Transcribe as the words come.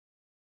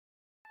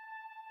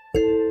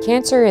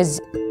Cancer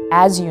is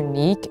as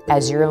unique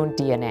as your own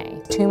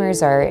DNA.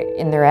 Tumors are,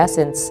 in their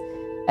essence,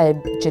 a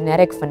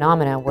genetic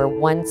phenomena where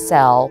one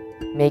cell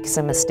makes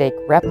a mistake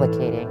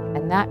replicating,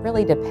 and that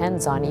really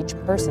depends on each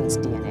person's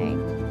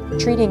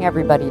DNA. Treating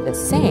everybody the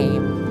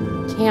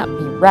same can't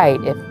be right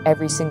if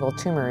every single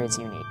tumor is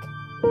unique.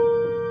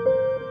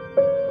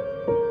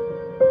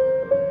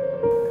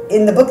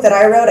 In the book that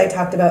I wrote, I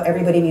talked about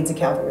everybody needs a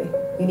cavalry.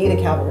 You need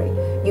a cavalry.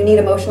 You need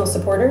emotional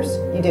supporters,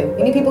 you do.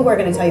 You need people who are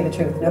going to tell you the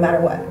truth, no matter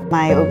what.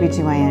 My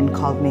OBGYN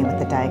called me with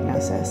the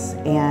diagnosis,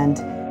 and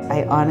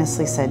I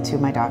honestly said to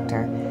my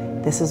doctor,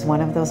 this is one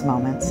of those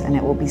moments, and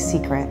it will be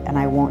secret, and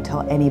I won't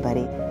tell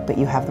anybody, but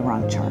you have the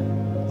wrong chart.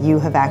 You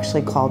have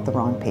actually called the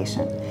wrong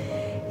patient.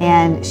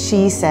 And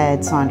she said,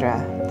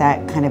 Saundra,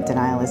 that kind of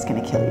denial is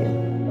going to kill you.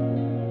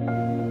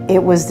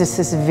 It was just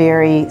this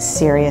very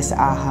serious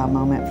aha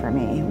moment for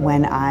me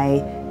when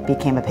I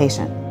became a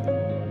patient.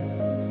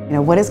 You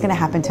know, what is going to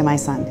happen to my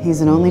son?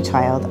 He's an only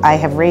child. I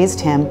have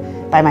raised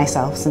him by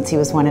myself since he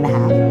was 1.5.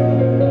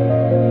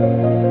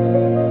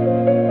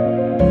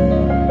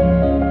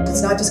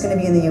 It's not just going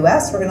to be in the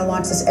US, we're going to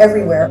launch this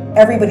everywhere.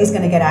 Everybody's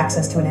going to get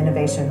access to an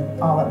innovation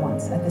all at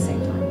once at the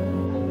same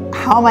time.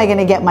 How am I going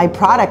to get my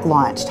product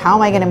launched? How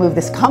am I going to move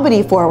this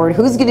company forward?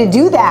 Who's going to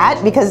do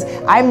that? Because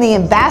I'm the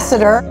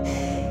ambassador.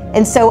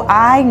 And so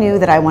I knew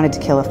that I wanted to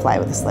kill a fly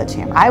with a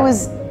sledgehammer. I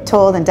was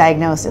told and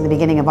diagnosed in the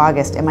beginning of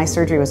August, and my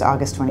surgery was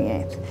August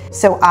 28th.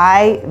 So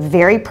I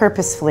very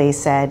purposefully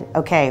said,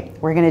 okay,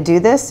 we're going to do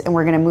this, and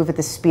we're going to move at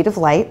the speed of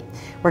light.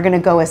 We're going to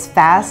go as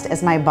fast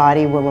as my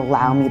body will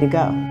allow me to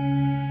go.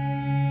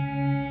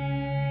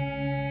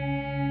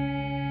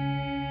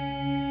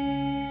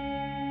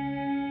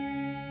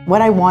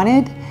 What I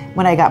wanted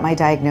when I got my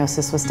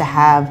diagnosis was to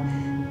have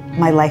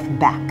my life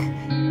back.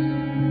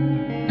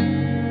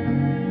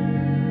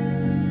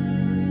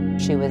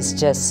 She was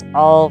just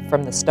all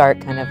from the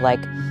start kind of like,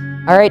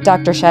 all right,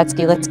 Dr.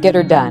 Shatsky, let's get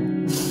her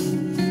done.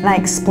 And I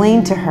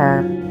explained to her,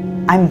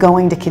 I'm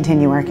going to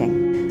continue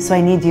working, so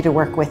I need you to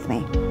work with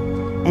me.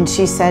 And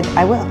she said,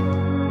 I will.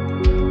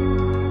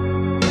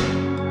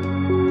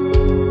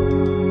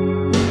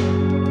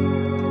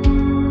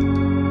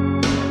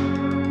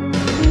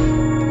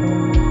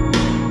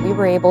 We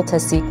were able to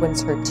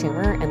sequence her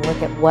tumor and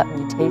look at what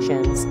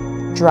mutations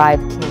drive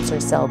cancer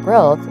cell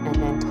growth and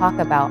then talk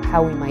about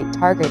how we might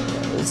target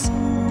those.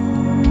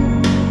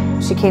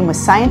 She came with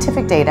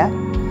scientific data,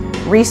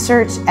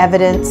 research,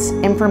 evidence,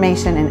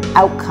 information, and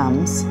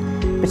outcomes,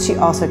 but she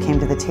also came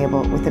to the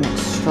table with an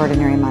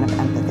extraordinary amount of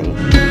empathy.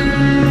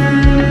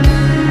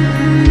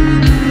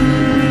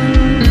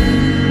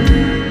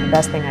 The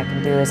best thing I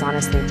can do is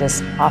honestly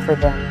just offer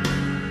them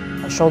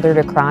a shoulder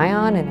to cry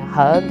on and a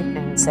hug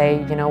and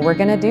say, you know, we're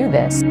going to do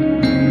this.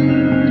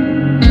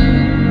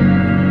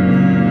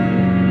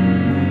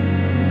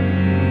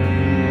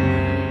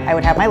 I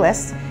would have my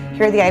list.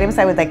 Here are the items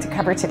I would like to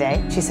cover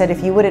today. She said,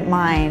 if you wouldn't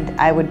mind,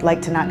 I would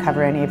like to not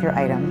cover any of your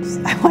items.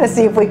 I want to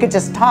see if we could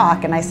just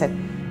talk. And I said,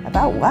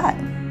 about what?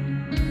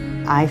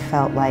 I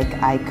felt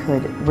like I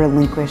could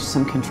relinquish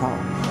some control.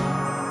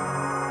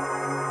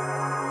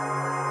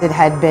 It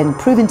had been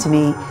proven to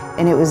me,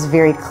 and it was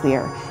very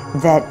clear,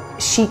 that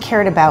she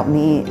cared about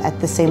me at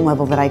the same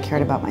level that I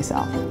cared about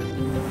myself.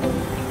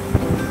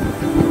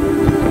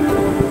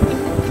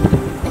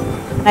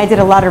 I did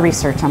a lot of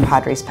research on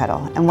Padres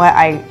Petal, and what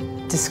I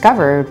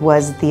discovered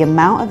was the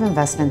amount of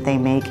investment they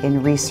make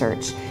in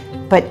research,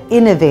 but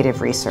innovative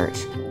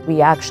research.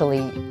 We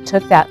actually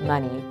took that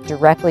money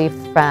directly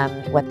from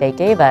what they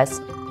gave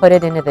us, put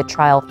it into the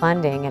trial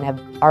funding, and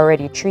have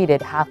already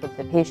treated half of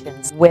the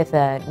patients with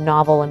a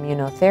novel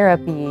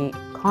immunotherapy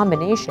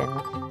combination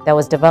that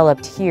was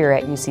developed here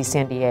at UC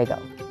San Diego.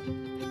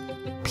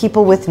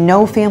 People with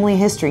no family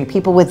history,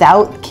 people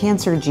without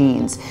cancer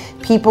genes,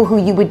 people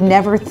who you would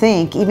never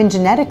think, even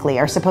genetically,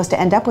 are supposed to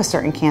end up with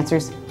certain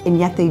cancers, and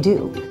yet they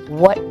do.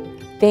 What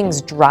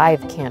things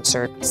drive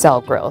cancer cell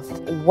growth?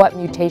 What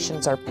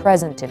mutations are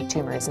present in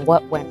tumors and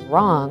what went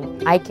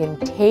wrong? I can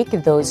take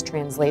those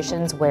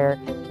translations where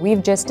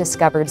we've just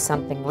discovered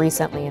something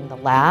recently in the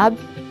lab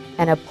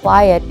and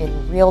apply it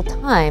in real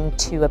time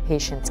to a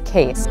patient's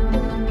case.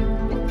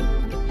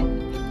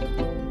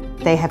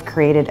 They have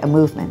created a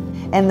movement.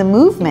 And the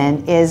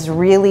movement is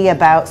really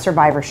about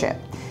survivorship.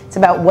 It's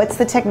about what's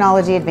the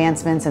technology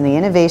advancements and the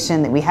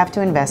innovation that we have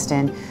to invest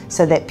in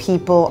so that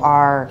people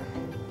are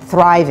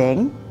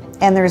thriving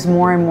and there's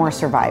more and more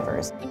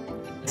survivors.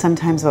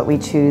 Sometimes what we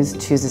choose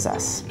chooses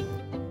us.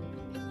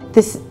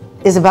 This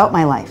is about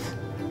my life.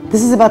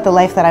 This is about the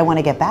life that I want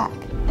to get back.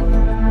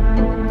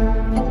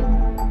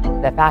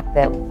 The fact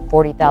that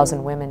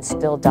 40,000 women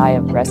still die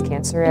of breast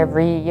cancer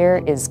every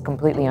year is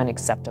completely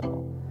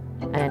unacceptable.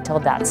 And until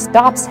that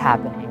stops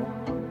happening,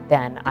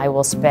 then I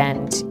will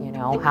spend,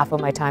 half of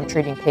my time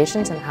treating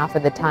patients and half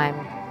of the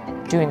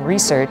time doing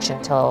research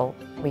until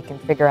we can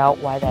figure out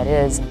why that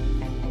is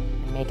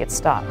and make it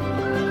stop.